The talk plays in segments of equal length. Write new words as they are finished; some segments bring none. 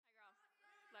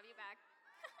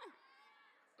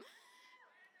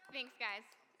Thanks, guys.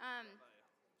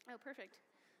 Perfect.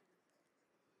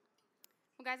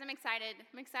 Well, guys, I'm excited.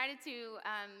 I'm excited to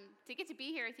get to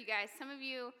be here with you guys. Some of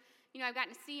you, I've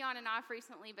gotten to see on and off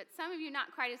recently, but some of you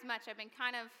not quite as much. I've been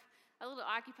kind of a little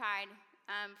occupied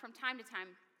from time to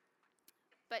time.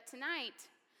 But tonight,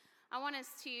 I want us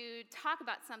to talk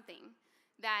about something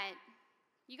that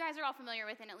you guys are all familiar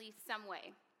with in at least some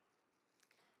way.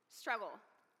 Struggle.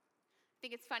 I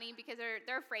think it's funny because there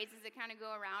are phrases that kind of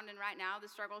go around, and right now, the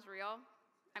struggle's real.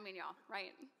 I mean, y'all,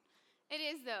 right? It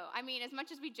is, though. I mean, as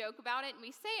much as we joke about it, and we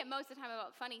say it most of the time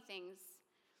about funny things,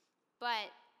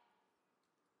 but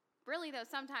really, though,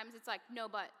 sometimes it's like, no,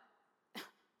 but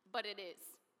it is.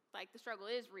 Like, the struggle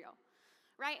is real,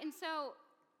 right? And so,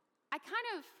 I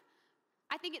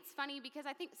think it's funny because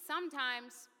I think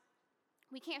sometimes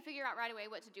we can't figure out right away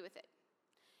what to do with it.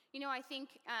 I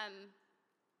think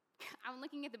I'm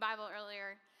looking at the Bible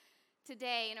earlier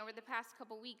today and over the past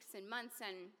couple weeks and months,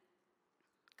 and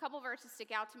a couple verses stick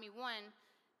out to me. One,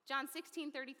 John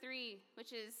 16:33,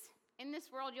 which is, "In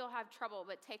this world you'll have trouble,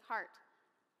 but take heart.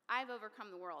 I've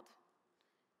overcome the world."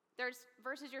 There's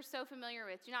verses you're so familiar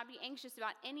with. Do not be anxious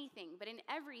about anything, but in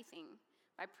everything,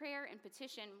 by prayer and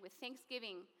petition, with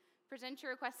thanksgiving, present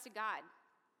your requests to God.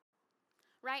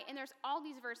 Right? And there's all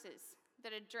these verses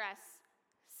that address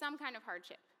some kind of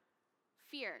hardship.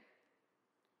 Fear,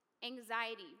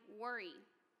 anxiety, worry.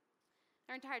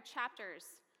 There are entire chapters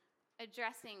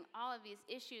addressing all of these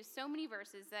issues, so many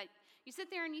verses that you sit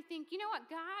there and you think, you know what,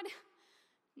 God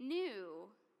knew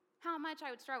how much I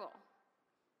would struggle.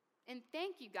 And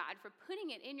thank you, God, for putting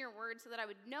it in your word so that I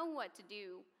would know what to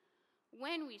do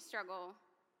when we struggle.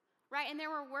 Right? And there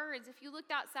were words, if you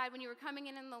looked outside when you were coming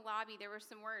in the lobby, there were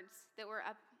some words that were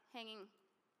up hanging.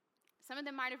 Some of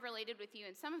them might have related with you,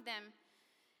 and some of them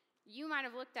you might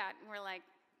have looked at and were like,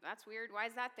 that's weird, why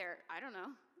is that there? I don't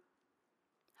know.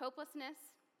 Hopelessness,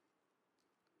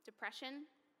 depression.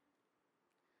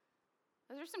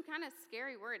 Those are some kind of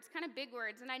scary words, kind of big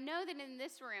words. And I know that in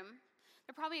this room,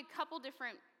 there are probably a couple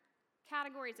different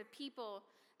categories of people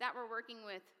that we're working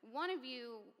with. One of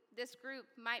you, this group,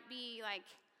 might be like,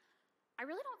 I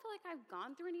really don't feel like I've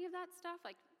gone through any of that stuff.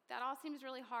 Like, that all seems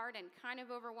really hard and kind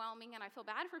of overwhelming, and I feel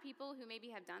bad for people who maybe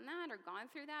have done that or gone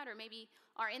through that or maybe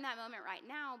are in that moment right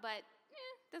now, but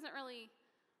doesn't really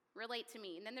relate to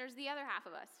me. And then there's the other half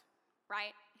of us,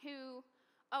 right, who,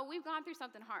 we've gone through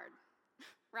something hard,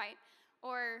 right?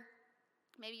 Or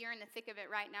maybe you're in the thick of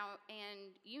it right now,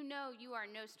 and you are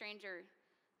no stranger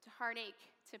to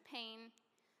heartache, to pain.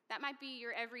 That might be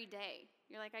your everyday.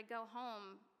 You're like, I go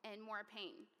home and more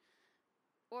pain.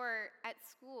 Or at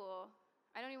school,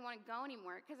 I don't even want to go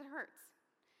anymore because it hurts.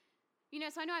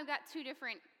 So I know I've got two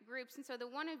different groups, and so the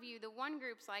one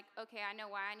group's like, okay, I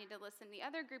know why I need to listen. The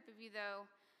other group of you, though,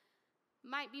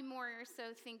 might be more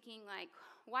so thinking like,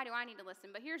 why do I need to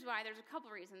listen? But here's why. There's a couple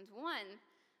reasons. One,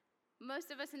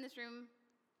 most of us in this room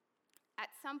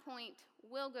at some point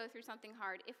will go through something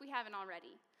hard if we haven't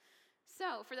already.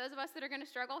 So for those of us that are going to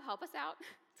struggle, help us out.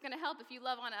 It's going to help if you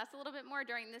love on us a little bit more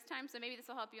during this time, so maybe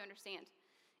this will help you understand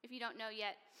if you don't know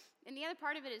yet. And the other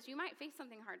part of it is you might face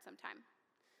something hard sometime.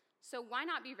 So why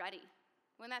not be ready?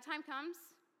 When that time comes,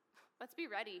 let's be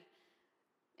ready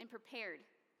and prepared.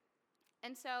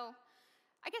 And so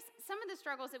I guess some of the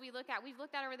struggles that we've looked at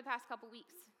over the past couple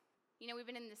weeks. We've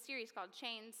been in this series called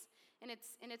Chains, and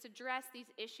it's addressed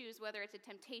these issues, whether it's a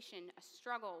temptation, a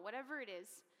struggle, whatever it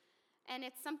is, and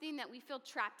it's something that we feel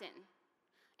trapped in.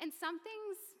 And some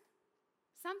things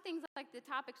like the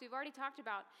topics we've already talked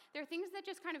about, they're things that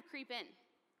just kind of creep in,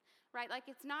 right? Like,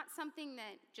 it's not something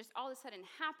that just all of a sudden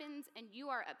happens and you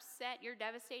are upset, you're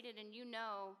devastated, and you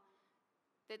know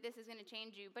that this is going to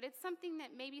change you. But it's something that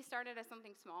maybe started as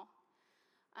something small.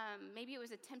 Maybe it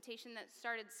was a temptation that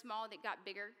started small that got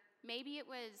bigger. Maybe it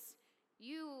was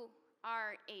you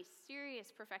are a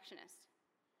serious perfectionist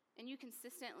and you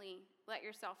consistently let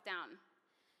yourself down.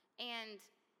 And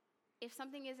if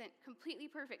something isn't completely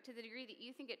perfect to the degree that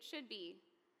you think it should be,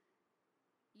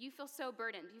 you feel so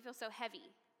burdened, you feel so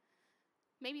heavy.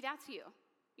 Maybe that's you.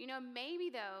 Maybe,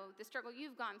 though, the struggle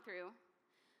you've gone through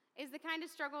is the kind of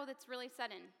struggle that's really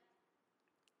sudden,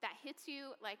 that hits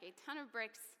you like a ton of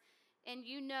bricks, and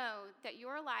you know that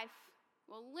your life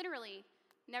will literally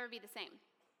never be the same.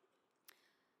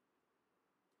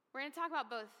 We're going to talk about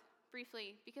both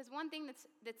briefly, because one thing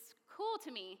that's cool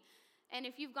to me, and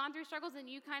if you've gone through struggles, and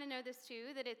you kind of know this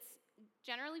too, that it's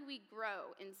generally we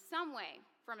grow in some way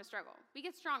from a struggle. We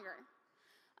get stronger.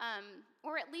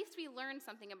 Or at least we learn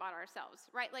something about ourselves,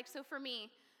 right? Like, so for me,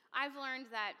 I've learned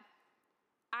that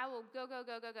I will go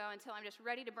until I'm just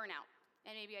ready to burn out.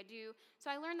 And maybe I do. So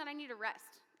I learned that I need to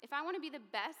rest. If I want to be the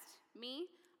best me,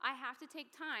 I have to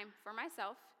take time for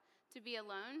myself to be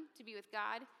alone, to be with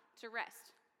God, to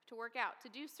rest, to work out, to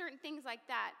do certain things like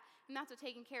that. And that's what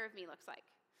taking care of me looks like.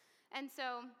 And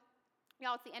so,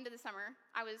 y'all, it's the end of the summer.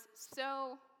 I was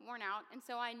so worn out. And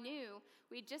so I knew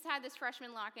we just had this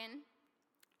freshman lock-in.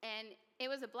 And it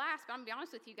was a blast, but I'm going to be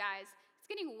honest with you guys, it's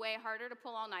getting way harder to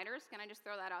pull all-nighters. Can I just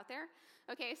throw that out there?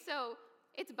 Okay, so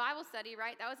it's Bible study,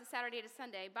 right? That was a Saturday to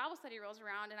Sunday. Bible study rolls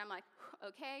around, and I'm like,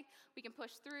 okay, we can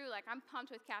push through. Like, I'm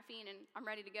pumped with caffeine, and I'm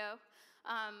ready to go.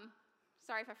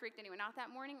 Sorry if I freaked anyone out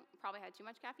that morning. Probably had too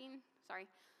much caffeine. Sorry.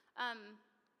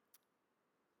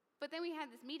 But then we had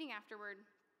this meeting afterward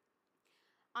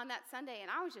on that Sunday,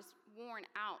 and I was just worn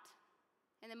out.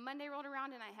 And then Monday rolled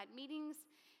around, and I had meetings,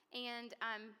 and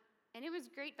it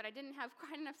was great, but I didn't have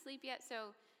quite enough sleep yet.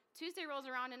 So Tuesday rolls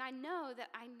around, and I know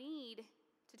that I need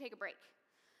to take a break.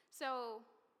 So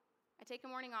I take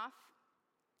a morning off,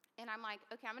 and I'm like,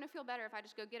 okay, I'm going to feel better if I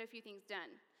just go get a few things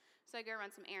done. So I go run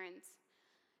some errands.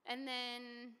 And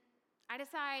then I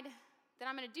decide that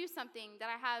I'm going to do something that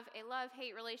I have a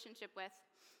love-hate relationship with.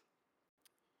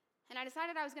 And I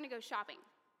decided I was going to go shopping.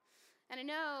 And I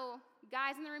know,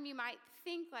 guys in the room, you might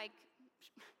think, like,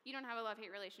 you don't have a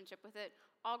love-hate relationship with it.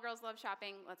 All girls love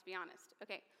shopping, let's be honest.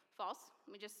 Okay, false.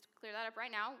 Let me just clear that up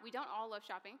right now. We don't all love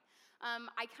shopping.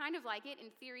 I kind of like it. In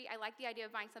theory, I like the idea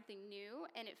of buying something new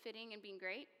and it fitting and being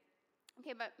great.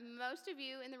 Okay, but most of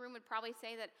you in the room would probably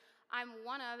say that I'm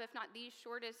one of, if not the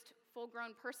shortest,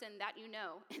 full-grown person that you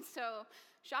know. And so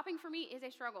shopping for me is a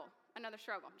struggle, another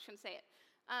struggle. I'm just going to say it.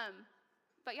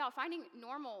 But y'all, finding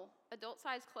normal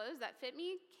adult-sized clothes that fit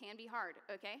me can be hard,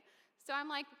 okay? So I'm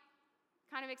like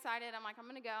kind of excited. I'm like, I'm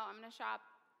going to go. I'm going to shop.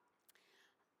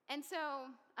 And so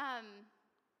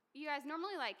you guys,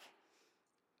 normally like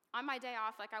on my day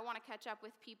off, like I want to catch up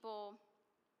with people.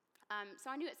 So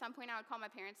I knew at some point I would call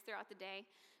my parents throughout the day.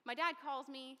 My dad calls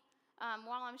me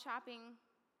while I'm shopping.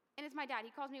 And it's my dad.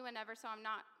 He calls me whenever, so I'm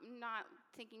not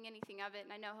thinking anything of it.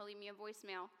 And I know he'll leave me a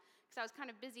voicemail because I was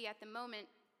kind of busy at the moment.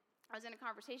 I was in a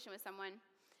conversation with someone.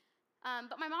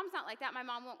 But my mom's not like that. My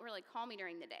mom won't really call me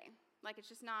during the day. Like,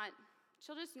 it's just not,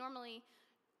 she'll just normally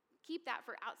keep that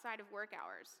for outside of work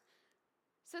hours.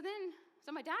 So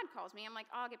my dad calls me. I'm like,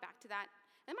 oh, I'll get back to that.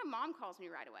 And then my mom calls me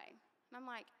right away. And I'm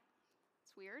like,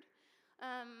 it's weird.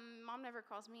 Mom never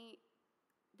calls me.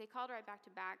 They called right back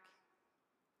to back.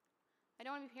 I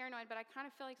don't want to be paranoid, but I kind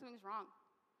of feel like something's wrong.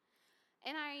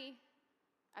 And I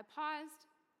paused.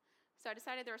 So I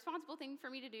decided the responsible thing for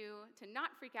me to do to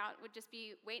not freak out would just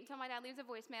be wait until my dad leaves a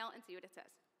voicemail and see what it says.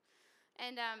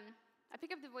 And I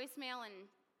pick up the voicemail, and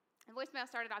the voicemail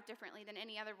started off differently than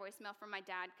any other voicemail from my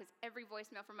dad, because every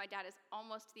voicemail from my dad is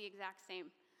almost the exact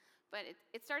same. But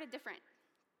it started different.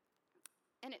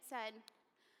 And it said,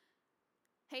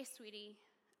 hey, sweetie,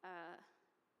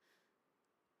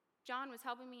 John was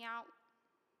helping me out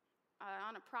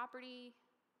on a property.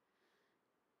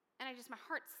 And my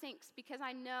heart sinks because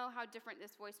I know how different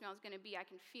this voicemail is going to be. I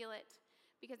can feel it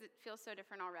because it feels so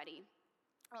different already.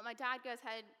 Well, my dad goes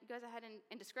ahead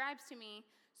and describes to me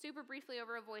super briefly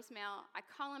over a voicemail. I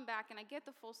call him back and I get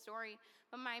the full story.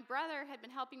 But my brother had been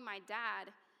helping my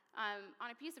dad on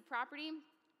a piece of property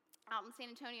out in San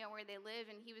Antonio where they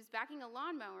live, and he was backing a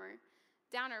lawnmower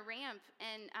down a ramp,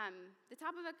 and the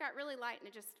top of it got really light and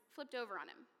it just flipped over on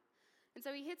him. And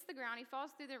so he hits the ground, he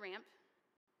falls through the ramp,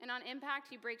 and on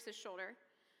impact he breaks his shoulder.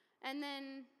 And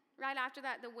then right after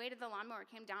that, the weight of the lawnmower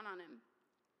came down on him.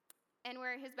 And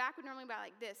where his back would normally be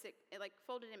like this, it like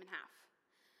folded him in half.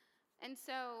 And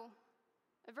so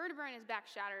a vertebra in his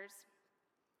back shatters.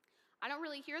 I don't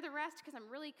really hear the rest because I'm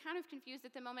really kind of confused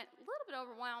at the moment, a little bit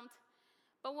overwhelmed.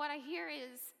 But what I hear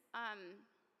is,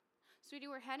 sweetie,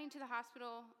 we're heading to the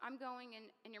hospital. I'm going,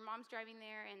 and your mom's driving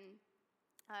there,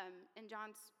 and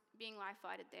John's being life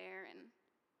flighted there. And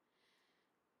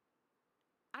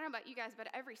I don't know about you guys, but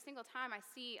every single time I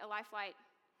see a life flight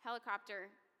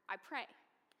helicopter, I pray.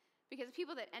 Because the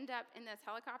people that end up in those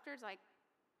helicopters, like,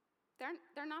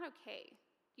 they're not okay.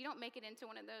 You don't make it into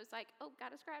one of those, like, oh,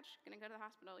 got a scratch, gonna go to the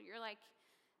hospital. You're like,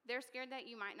 they're scared that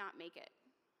you might not make it.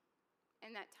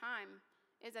 And that time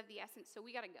is of the essence, so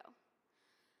we gotta go.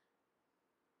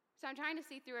 So I'm trying to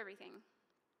see through everything.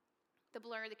 The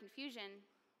blur, the confusion.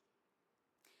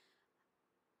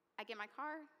 I get my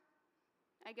car,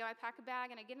 I pack a bag,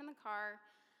 and I get in the car,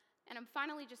 and I'm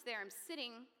finally just there. I'm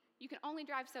sitting. You can only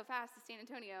drive so fast to San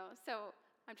Antonio, so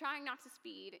I'm trying not to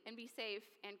speed and be safe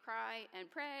and cry and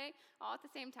pray all at the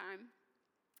same time.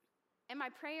 And my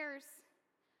prayers,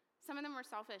 some of them were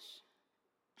selfish.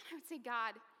 And I would say,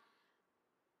 God,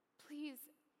 please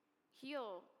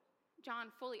heal John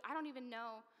fully. I don't even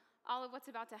know all of what's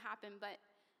about to happen, but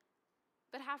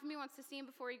But half of me wants to see him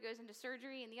before he goes into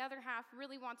surgery, and the other half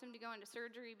really wants him to go into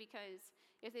surgery because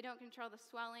if they don't control the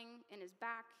swelling in his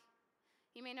back,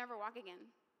 he may never walk again.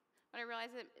 What I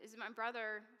realized is my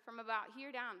brother, from about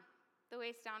here down, the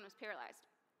waist down, was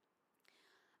paralyzed.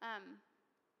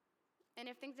 And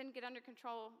if things didn't get under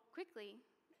control quickly,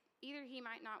 either he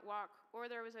might not walk, or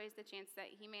there was always the chance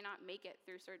that he may not make it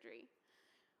through surgery.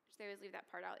 Which they always leave that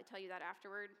part out. They tell you that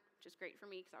afterward, which is great for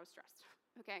me because I was stressed.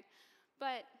 Okay?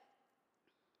 But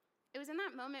it was in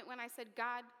that moment when I said,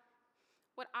 God,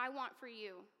 what I want for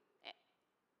you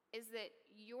is that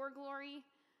your glory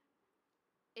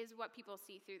is what people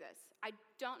see through this. I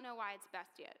don't know why it's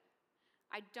best yet.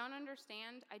 I don't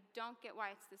understand. I don't get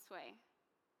why it's this way.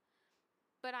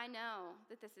 But I know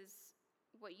that this is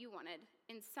what you wanted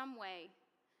in some way.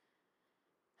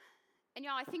 And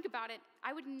y'all, I think about it,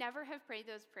 I would never have prayed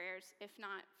those prayers if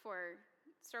not for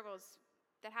struggles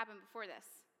that happened before this.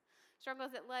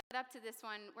 Struggles that led up to this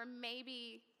one where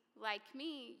maybe, like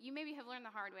me, you maybe have learned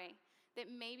the hard way, that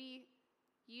maybe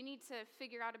you need to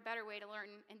figure out a better way to learn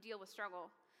and deal with struggle.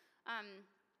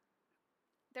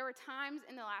 There were times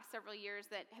in the last several years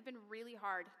that have been really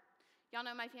hard. Y'all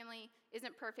know my family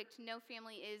isn't perfect. No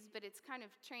family is, but it's kind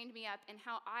of trained me up in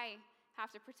how I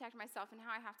have to protect myself and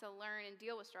how I have to learn and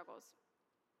deal with struggles.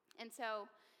 And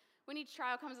so when each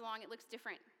trial comes along, it looks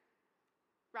different,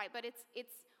 right? But it's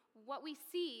what we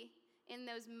see in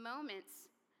those moments.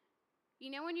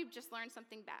 You know when you've just learned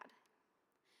something bad,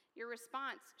 your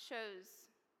response shows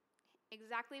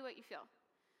exactly what you feel.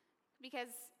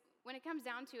 Because when it comes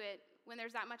down to it, when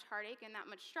there's that much heartache and that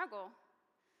much struggle,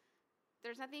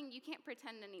 there's nothing, you can't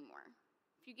pretend anymore.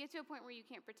 If you get to a point where you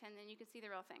can't pretend, then you can see the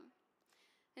real thing.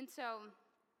 And so,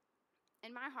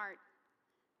 in my heart,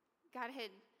 God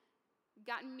had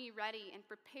gotten me ready and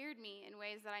prepared me in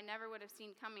ways that I never would have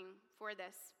seen coming for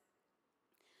this.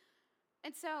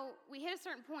 And so, we hit a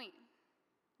certain point.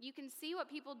 You can see what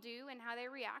people do and how they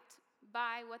react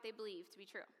by what they believe to be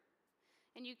true.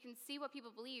 And you can see what people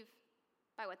believe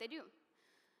by what they do.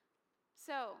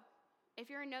 So, if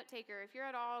you're a note taker, if you're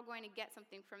at all going to get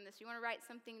something from this, you want to write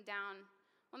something down,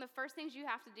 one of the first things you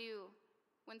have to do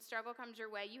when struggle comes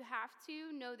your way, you have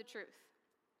to know the truth.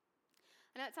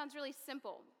 And that sounds really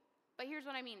simple, but here's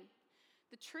what I mean.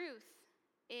 The truth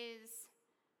is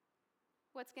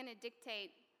what's going to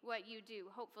dictate what you do,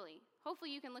 hopefully.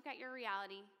 Hopefully you can look at your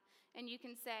reality and you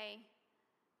can say,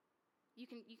 you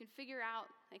can figure out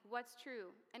like what's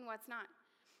true and what's not.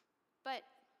 But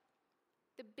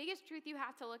the biggest truth you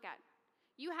have to look at,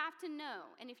 you have to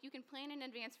know, and if you can plan in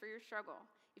advance for your struggle,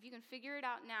 if you can figure it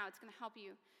out now, it's going to help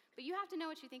you. But you have to know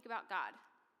what you think about God.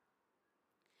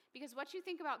 Because what you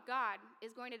think about God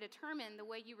is going to determine the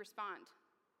way you respond.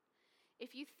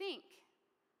 If you think,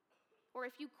 or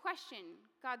if you question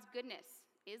God's goodness,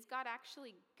 is God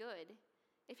actually good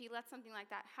if he lets something like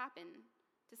that happen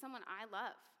to someone I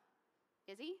love?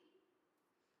 Is he?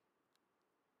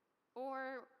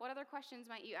 Or what other questions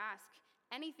might you ask?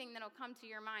 Anything that'll come to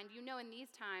your mind, you know in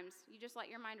these times, you just let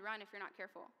your mind run if you're not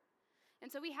careful. And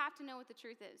so we have to know what the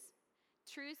truth is.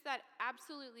 Truth that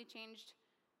absolutely changed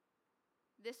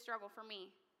this struggle for me.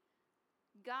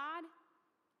 God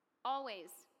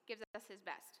always gives us his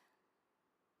best.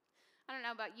 I don't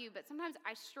know about you, but sometimes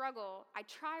I struggle. I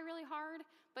try really hard,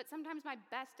 but sometimes my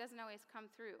best doesn't always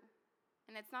come through.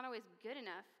 And it's not always good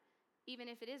enough, even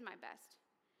if it is my best.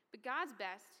 But God's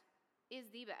best is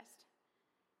the best.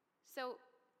 So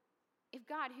if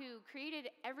God, who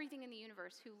created everything in the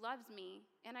universe, who loves me,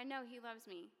 and I know he loves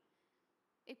me,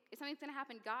 if something's going to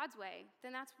happen God's way,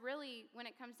 then that's really, when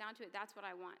it comes down to it, that's what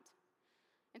I want.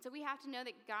 And so we have to know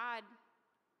that God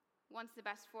wants the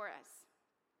best for us.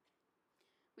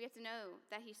 We have to know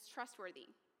that he's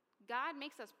trustworthy. God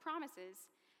makes us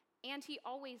promises, and he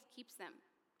always keeps them.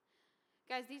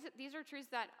 Guys, these are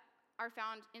truths that are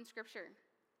found in Scripture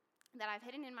that I've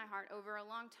hidden in my heart over a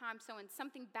long time. So when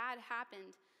something bad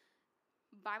happened,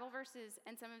 Bible verses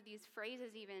and some of these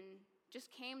phrases even just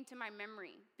came to my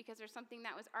memory because there's something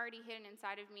that was already hidden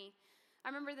inside of me. I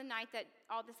remember the night that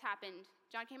all this happened.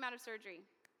 John came out of surgery.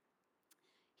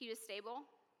 He was stable.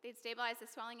 They'd stabilized the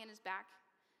swelling in his back,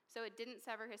 so it didn't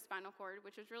sever his spinal cord,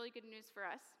 which was really good news for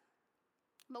us.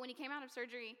 But when he came out of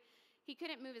surgery, he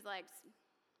couldn't move his legs.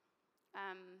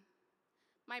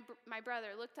 My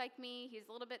brother looked like me. He's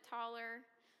a little bit taller,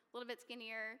 a little bit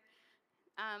skinnier.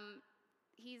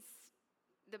 He's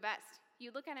the best. You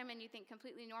look at him and you think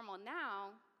completely normal.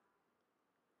 Now,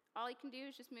 all he can do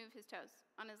is just move his toes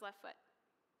on his left foot.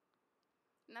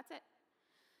 And that's it.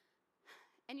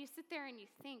 And you sit there and you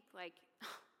think, like,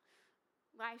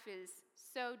 life is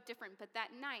so different. But that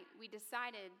night, we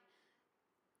decided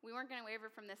We weren't going to waver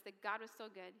from this, that God was still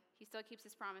good. He still keeps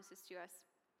his promises to us.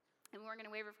 And we weren't going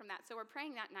to waver from that. So we're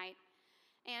praying that night.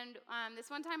 And this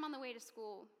one time on the way to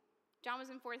school, John was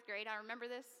in 4th grade. I remember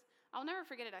this. I'll never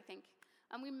forget it, I think.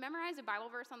 We memorized a Bible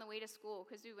verse on the way to school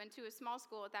because we went to a small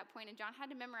school at that point, and John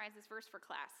had to memorize this verse for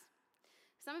class.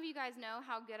 Some of you guys know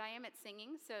how good I am at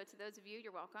singing, so to those of you,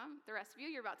 you're welcome. The rest of you,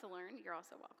 you're about to learn. You're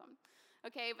also welcome.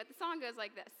 Okay, but the song goes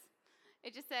like this.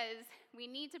 It just says, we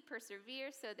need to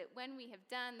persevere so that when we have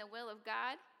done the will of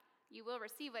God, you will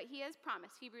receive what he has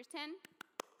promised. Hebrews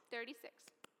 10:36.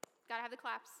 Gotta have the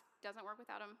claps. Doesn't work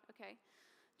without them, okay?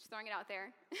 Just throwing it out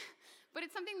there. But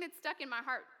it's something that's stuck in my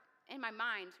heart, in my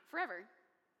mind, forever.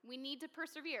 We need to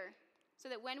persevere so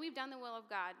that when we've done the will of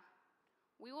God,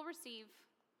 we will receive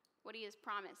what he has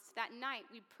promised. That night,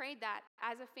 we prayed that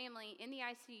as a family in the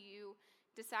ICU,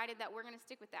 decided that we're going to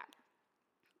stick with that.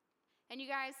 And you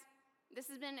guys, this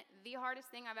has been the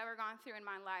hardest thing I've ever gone through in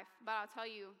my life, but I'll tell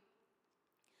you,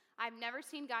 I've never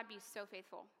seen God be so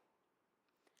faithful.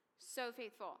 So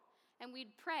faithful. And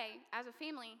we'd pray as a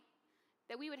family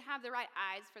that we would have the right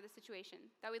eyes for the situation,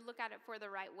 that we'd look at it for the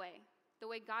right way, the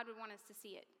way God would want us to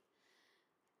see it.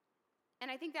 And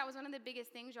I think that was one of the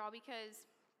biggest things, y'all, because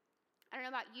I don't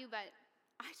know about you, but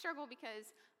I struggle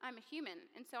because I'm a human,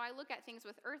 and so I look at things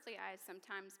with earthly eyes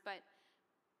sometimes, but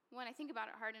when I think about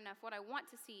it hard enough, what I want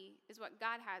to see is what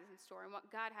God has in store and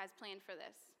what God has planned for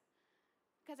this.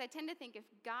 Because I tend to think if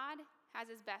God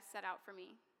has his best set out for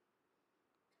me,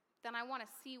 then I want to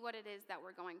see what it is that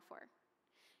we're going for.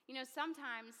 You know,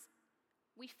 sometimes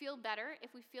we feel better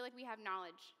if we feel like we have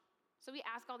knowledge. So we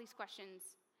ask all these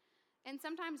questions. And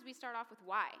sometimes we start off with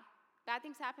why. Bad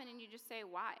things happen and you just say,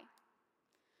 why?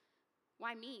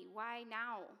 Why me? Why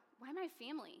now? Why my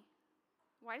family?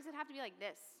 Why does it have to be like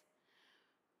this?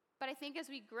 But I think as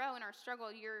we grow in our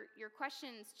struggle, your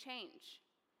questions change.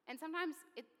 And sometimes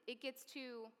it gets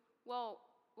to, well,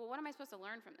 what am I supposed to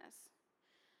learn from this?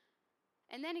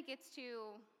 And then it gets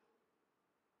to,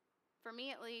 for me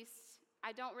at least,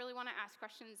 I don't really want to ask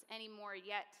questions anymore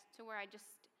yet, to where I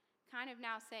just kind of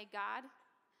now say, God,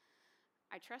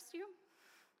 I trust you.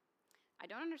 I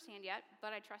don't understand yet,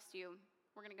 but I trust you.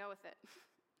 We're going to go with it.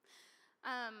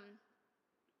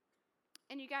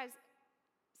 And you guys,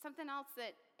 something else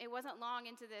that it wasn't long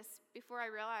into this before I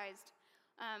realized,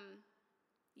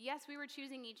 yes, we were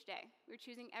choosing each day. We were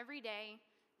choosing every day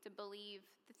to believe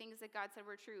the things that God said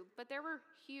were true. But there were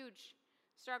huge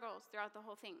struggles throughout the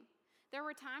whole thing. There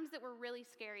were times that were really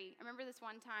scary. I remember this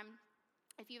one time,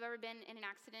 if you've ever been in an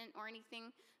accident or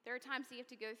anything, there are times that you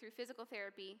have to go through physical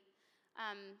therapy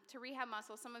to rehab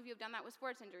muscles. Some of you have done that with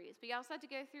sports injuries, but you also have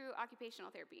to go through occupational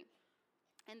therapy.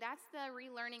 And that's the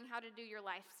relearning how to do your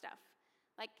life stuff.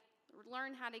 Like,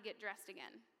 learn how to get dressed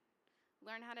again.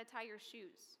 Learn how to tie your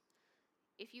shoes.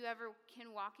 If you ever can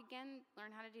walk again,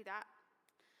 learn how to do that.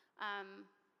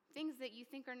 Things that you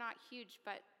think are not huge,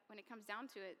 but when it comes down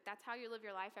to it, that's how you live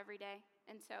your life every day.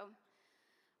 And so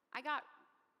I got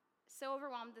so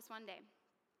overwhelmed this one day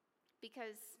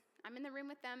because I'm in the room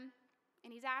with them,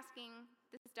 and he's asking,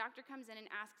 this doctor comes in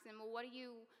and asks him, well, what do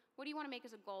you want to make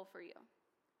as a goal for you?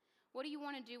 What do you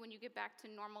want to do when you get back to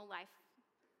normal life,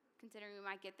 considering we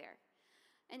might get there?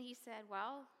 And he said,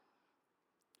 well,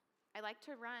 I like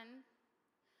to run.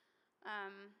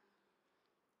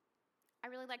 I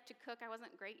really like to cook. I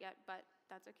wasn't great yet, but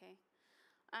that's okay.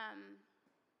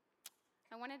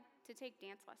 I wanted to take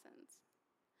dance lessons.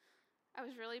 I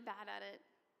was really bad at it,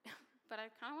 but I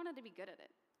kind of wanted to be good at it.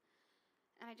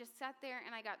 And I just sat there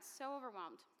and I got so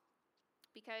overwhelmed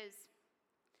because,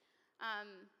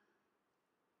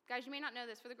 guys, you may not know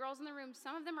this. For the girls in the room,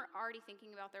 some of them are already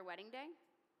thinking about their wedding day.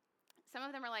 Some of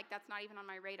them are like, that's not even on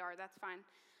my radar, that's fine.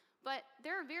 But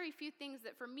there are very few things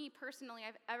that for me personally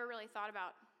I've ever really thought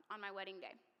about on my wedding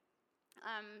day.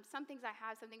 Some things I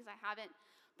have, some things I haven't.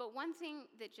 But one thing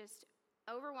that just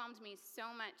overwhelmed me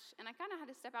so much, and I kind of had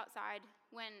to step outside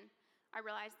when I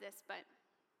realized this, but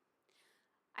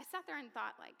I sat there and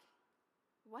thought, like,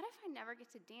 what if I never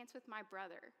get to dance with my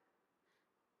brother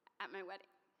at my wedding?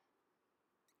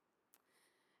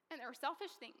 And there were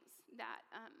selfish things that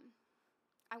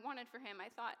I wanted for him. I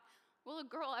thought, will a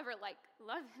girl ever,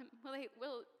 love him?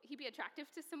 Will he be attractive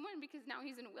to someone because now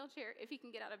he's in a wheelchair if he can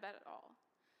get out of bed at all?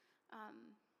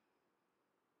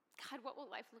 God, what will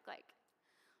life look like?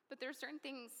 But there are certain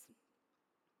things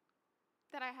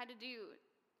that I had to do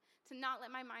to not let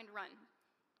my mind run.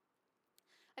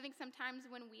 I think sometimes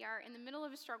when we are in the middle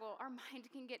of a struggle, our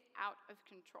mind can get out of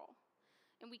control.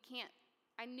 And we can't.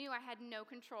 I knew I had no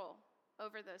control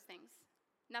over those things.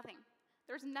 Nothing.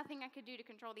 There was nothing I could do to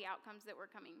control the outcomes that were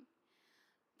coming.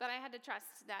 But I had to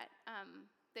trust that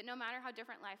no matter how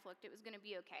different life looked, it was going to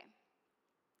be okay.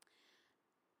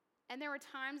 And there were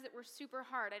times that were super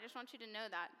hard. I just want you to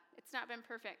know that. It's not been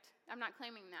perfect. I'm not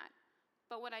claiming that.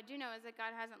 But what I do know is that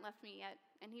God hasn't left me yet,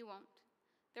 and he won't.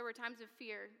 There were times of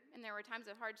fear, and there were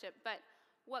times of hardship. But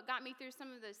what got me through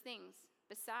some of those things,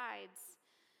 besides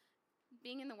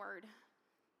being in the Word,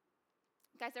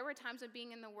 guys, there were times when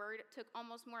being in the Word took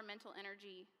almost more mental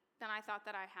energy than I thought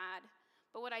that I had.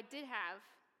 But what I did have,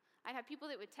 I'd have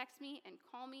people that would text me and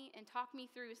call me and talk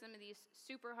me through some of these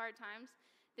super hard times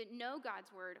that know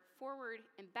God's word forward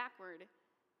and backward,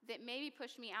 that maybe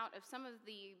pushed me out of some of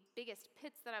the biggest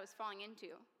pits that I was falling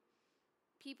into.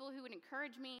 People who would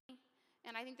encourage me,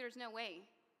 and I think there's no way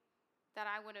that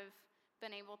I would have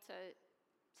been able to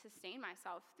sustain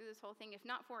myself through this whole thing if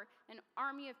not for an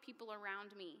army of people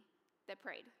around me that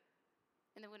prayed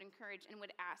and that would encourage and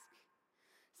would ask.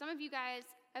 Some of you guys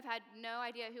have had no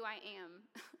idea who I am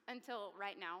until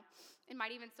right now, and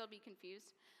might even still be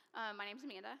confused. My name's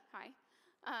Amanda. Hi.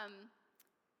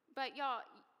 But y'all,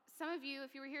 some of you,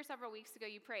 if you were here several weeks ago,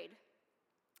 you prayed.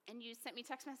 And you sent me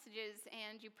text messages,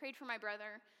 and you prayed for my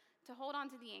brother to hold on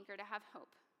to the anchor, to have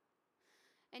hope.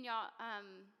 And y'all,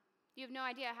 you have no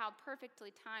idea how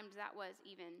perfectly timed that was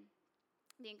even,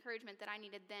 the encouragement that I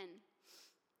needed then.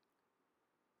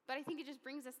 But I think it just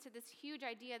brings us to this huge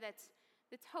idea that's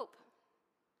hope.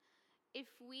 If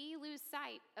we lose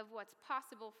sight of what's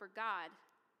possible for God,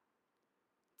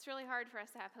 it's really hard for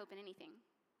us to have hope in anything.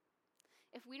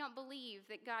 If we don't believe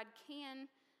that God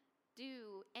can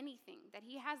do anything, that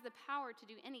he has the power to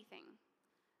do anything,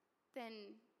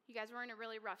 then you guys, we're in a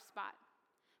really rough spot.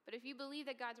 But if you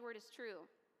believe that God's word is true,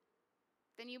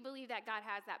 then you believe that God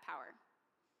has that power.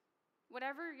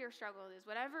 Whatever your struggle is,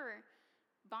 whatever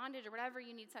bondage or whatever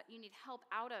you need help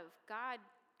out of, God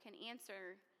can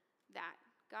answer that.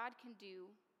 God can do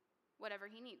whatever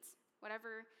he needs,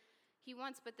 whatever he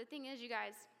wants. But the thing is, you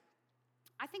guys,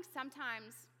 I think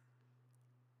sometimes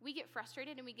we get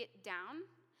frustrated and we get down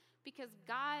because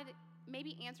God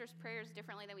maybe answers prayers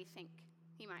differently than we think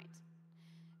he might.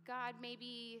 God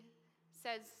maybe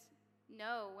says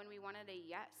no when we wanted a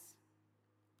yes.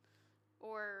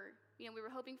 Or, we were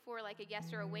hoping for like a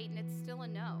yes or a wait, and it's still a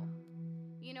no.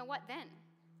 You know what then?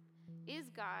 Is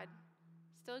God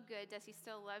still good? Does he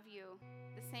still love you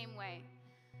the same way?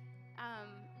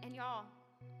 And y'all,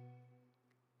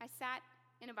 I sat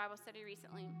in a Bible study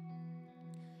recently,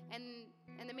 and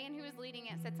the man who was leading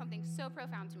it said something so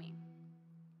profound to me.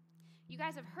 You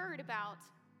guys have heard about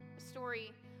a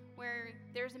story where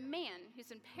there's a man who's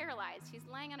been paralyzed. He's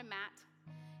laying on a mat,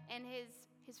 and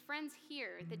his friends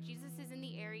hear that Jesus is in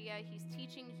the area. He's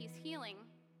teaching, he's healing,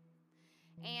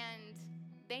 and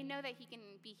they know that he can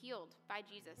be healed by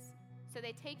Jesus. So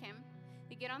they take him,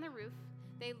 they get on the roof,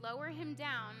 they lower him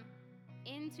down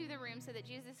into the room so that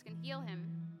Jesus can heal him.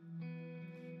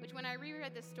 Which, when I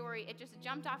reread this story, it just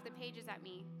jumped off the pages at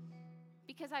me,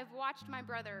 because I've watched my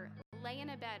brother lay in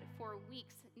a bed for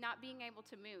weeks not being able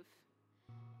to move.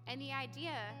 And the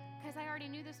idea, because I already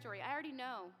knew the story, I already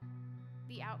know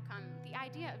the outcome. The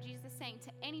idea of Jesus saying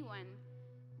to anyone,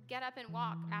 get up and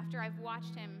walk, after I've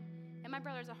watched him. And my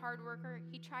brother's a hard worker.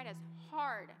 He tried as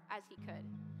hard as he could.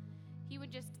 He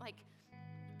would just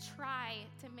try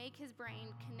to make his brain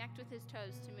connect with his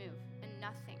toes to move, and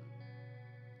nothing.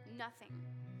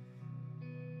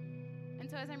 And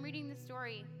so as I'm reading this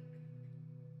story,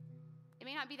 it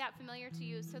may not be that familiar to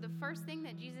you. So the first thing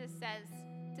that Jesus says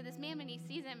to this man when he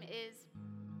sees him is,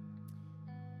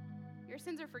 your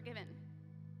sins are forgiven.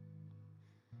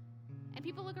 And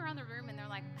people look around the room and they're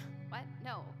like, what?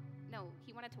 No,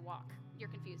 he wanted to walk. You're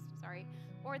confused, sorry.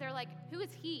 Or they're like, who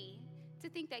is he to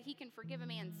think that he can forgive a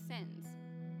man's sins?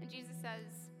 And Jesus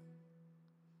says,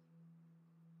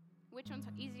 which one's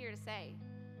easier to say?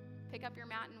 Pick up your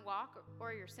mat and walk,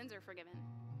 or your sins are forgiven.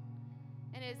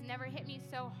 And it has never hit me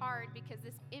so hard, because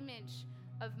this image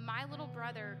of my little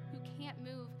brother who can't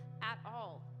move at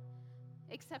all,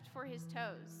 except for his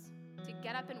toes, to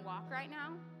get up and walk right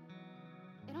now,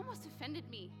 it almost offended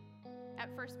me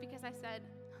at first, because I said,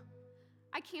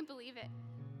 I can't believe it.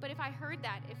 But if I heard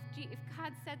that, if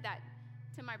God said that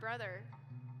to my brother,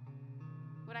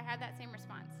 would I have that same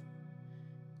response?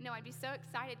 No, I'd be so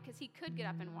excited because he could get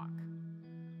up and walk,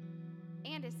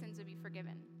 and his sins would be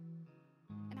forgiven.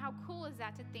 And how cool is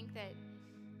that, to think that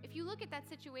if you look at that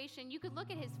situation, you could look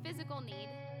at his physical need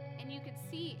and you could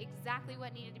see exactly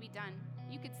what needed to be done.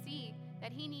 You could see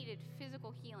that he needed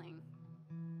physical healing.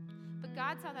 But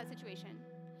God saw that situation,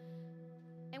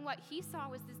 and what he saw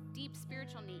was this deep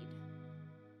spiritual need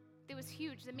that was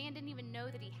huge. The man didn't even know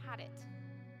that he had it.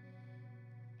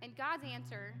 And God's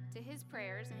answer to his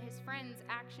prayers and his friends'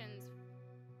 actions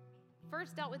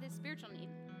first dealt with his spiritual need.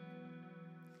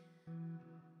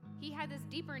 He had this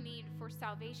deeper need for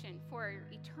salvation, for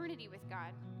eternity with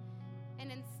God.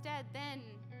 And instead, then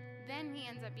he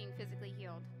ends up being physically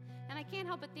healed. And I can't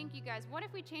help but think, you guys, what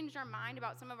if we changed our mind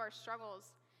about some of our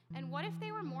struggles? And what if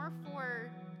they were more for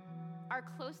our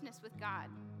closeness with God?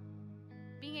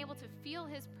 Being able to feel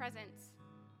his presence,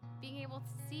 being able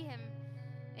to see him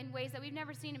in ways that we've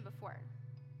never seen him before.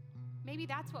 Maybe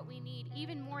that's what we need,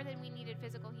 even more than we needed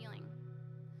physical healing.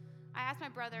 I asked my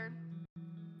brother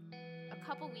a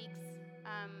couple weeks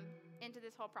into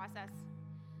this whole process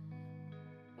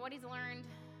what he's learned,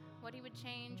 what he would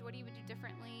change, what he would do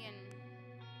differently, and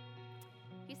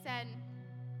he said,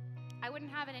 I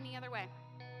wouldn't have it any other way.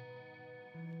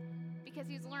 Because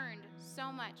he's learned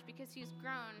so much, because he's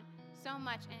grown so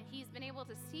much, and he's been able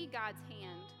to see God's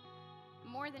hand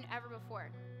more than ever before.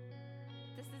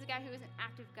 This is a guy who is an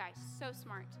active guy, so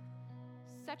smart,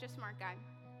 such a smart guy.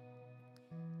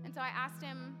 And so I asked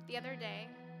him the other day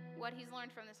what he's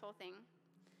learned from this whole thing.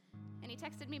 And he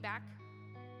texted me back,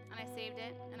 and I saved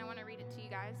it, and I want to read it to you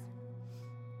guys.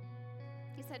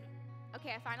 He said,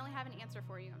 okay, I finally have an answer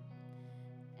for you.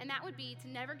 And that would be to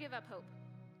never give up hope.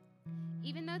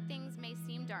 Even though things may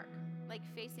seem dark, like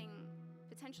facing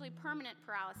potentially permanent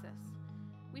paralysis,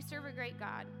 we serve a great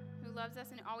God who loves us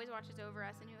and always watches over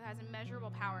us and who has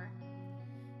immeasurable power.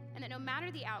 And that no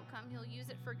matter the outcome, he'll use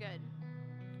it for good.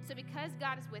 So because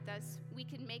God is with us, we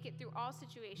can make it through all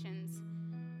situations,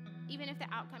 even if the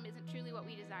outcome isn't truly what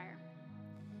we desire.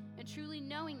 And truly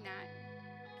knowing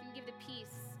that can give the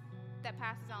peace that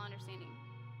passes all understanding.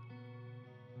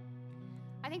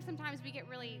 I think sometimes we get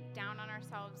really down on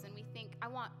ourselves and we think, I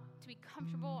want to be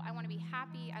comfortable, I want to be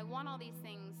happy, I want all these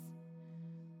things.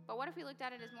 But what if we looked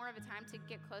at it as more of a time to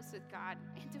get close with God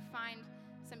and to find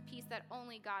some peace that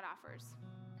only God offers?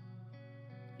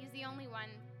 He's the only one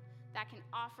that can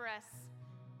offer us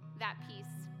that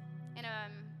peace. And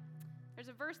there's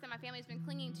a verse that my family's been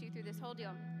clinging to through this whole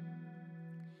deal.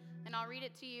 And I'll read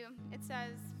it to you. It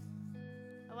says,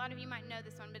 a lot of you might know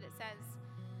this one, but it says,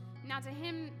 now to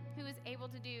him who is able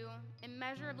to do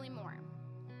immeasurably more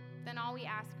than all we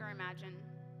ask or imagine,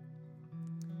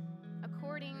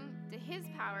 according to his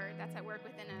power that's at work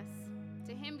within us,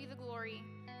 to him be the glory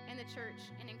in the church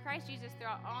and in Christ Jesus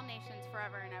throughout all nations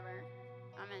forever and ever.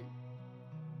 Amen.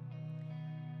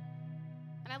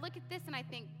 And I look at this and I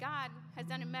think God has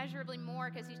done immeasurably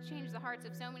more because he's changed the hearts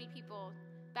of so many people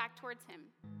back towards him.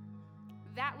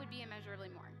 That would be immeasurably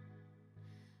more.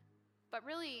 But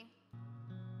really,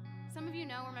 some of you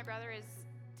know where my brother is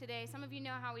today. Some of you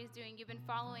know how he's doing. You've been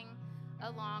following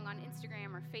along on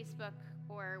Instagram or Facebook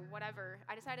or whatever.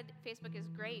 I decided that Facebook is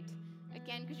great,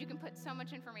 again, because you can put so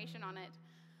much information on it.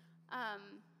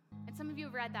 And some of you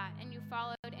have read that, and you've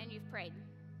followed, and you've prayed.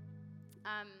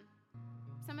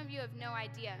 Some of you have no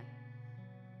idea.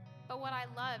 But what I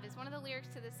love is one of the lyrics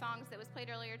to the songs that was played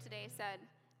earlier today said,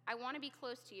 I want to be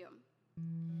close to you.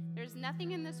 There's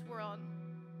nothing in this world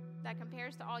that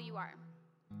compares to all you are.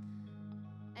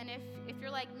 And if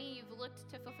you're like me, you've looked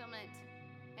to fulfillment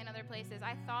in other places.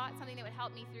 I thought something that would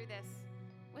help me through this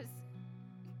was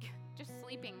just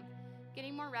sleeping,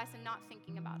 getting more rest and not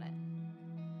thinking about it.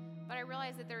 But I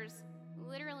realized that there's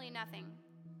literally nothing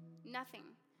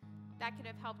that could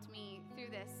have helped me through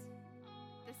this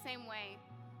the same way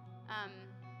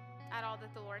at all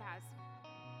that the Lord has.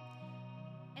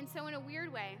 And so in a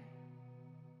weird way,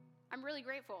 I'm really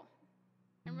grateful.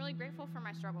 I'm really grateful for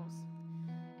my struggles.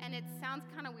 And it sounds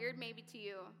kind of weird maybe to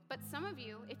you, but some of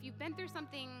you, if you've been through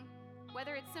something,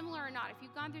 whether it's similar or not, if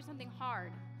you've gone through something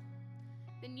hard,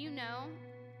 then you know,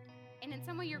 and in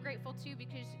some way you're grateful too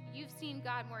because you've seen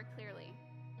God more clearly.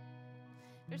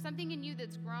 There's something in you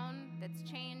that's grown, that's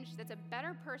changed, that's a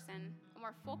better person, a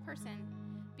more full person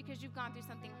because you've gone through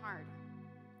something hard.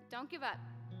 Don't give up.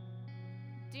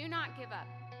 Do not give up.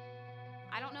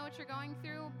 I don't know what you're going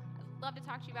through. I'd love to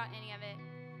talk to you about any of it,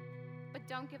 but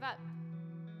don't give up.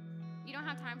 You don't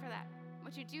have time for that.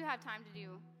 What you do have time to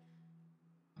do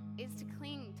is to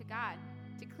cling to God,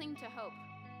 to cling to hope.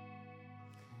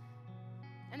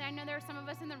 And I know there are some of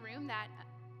us in the room that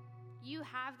you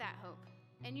have that hope,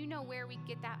 and you know where we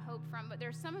get that hope from, but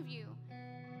there's some of you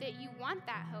that you want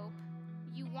that hope,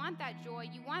 you want that joy,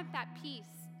 you want that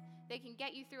peace that can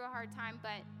get you through a hard time,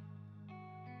 but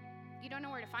you don't know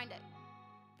where to find it.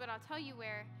 But I'll tell you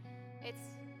where. It's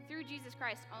through Jesus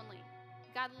Christ only.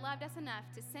 God loved us enough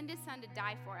to send his son to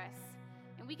die for us,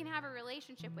 and we can have a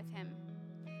relationship with him.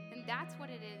 And that's what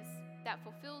it is that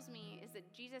fulfills me, is that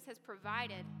Jesus has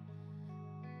provided.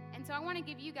 And so I want to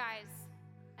give you guys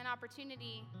an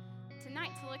opportunity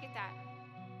tonight to look at that.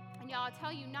 And y'all, I'll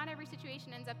tell you, not every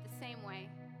situation ends up the same way.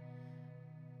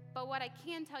 But what I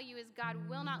can tell you is God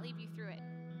will not leave you through it.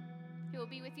 He will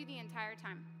be with you the entire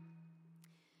time.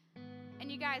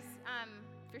 And you guys,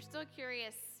 if you're still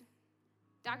curious,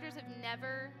 doctors have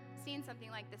never seen something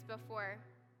like this before.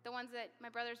 The ones that my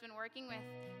brother's been working with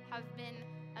have been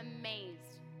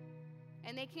amazed.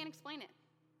 And they can't explain it.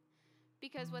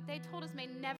 Because what they told us may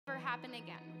never happen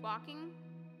again. Walking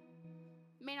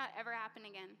may not ever happen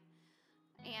again.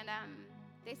 And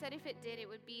they said if it did, it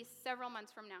would be several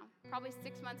months from now, probably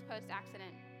 6 months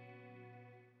post-accident.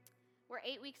 We're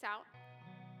 8 weeks out,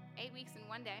 8 weeks in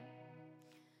one day.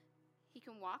 He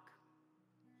can walk,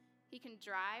 he can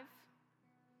drive,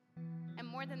 and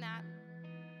more than that,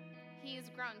 he has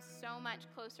grown so much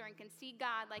closer and can see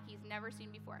God like he's never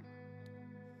seen before.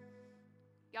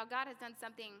 Y'all, God has done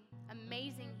something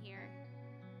amazing here.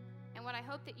 And what I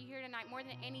hope that you hear tonight, more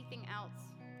than anything else,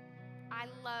 I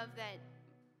love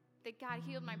that God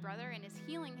healed my brother and is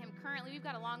healing him currently. We've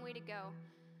got a long way to go.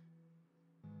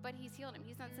 But he's healed him.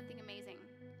 He's done something amazing.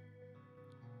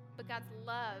 But God's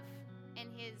love and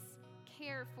his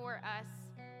care for us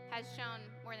has shown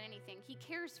more than anything. He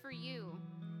cares for you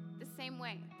the same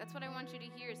way. That's what I want you to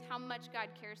hear, is how much God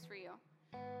cares for you.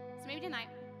 So maybe tonight,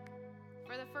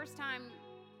 for the first time,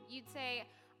 you'd say,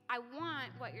 I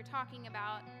want what you're talking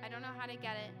about. I don't know how to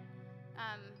get it.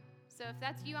 So if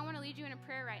that's you, I want to lead you in a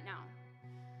prayer right now.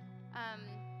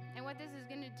 And what this is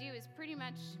going to do is pretty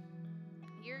much,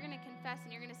 you're going to confess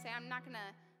and you're going to say, I'm not going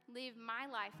to live my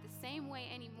life the same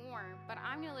way anymore, but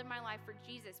I'm going to live my life for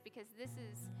Jesus because this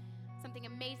is something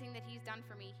amazing that he's done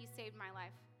for me. He saved my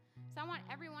life. So I want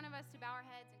every one of us to bow our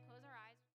heads and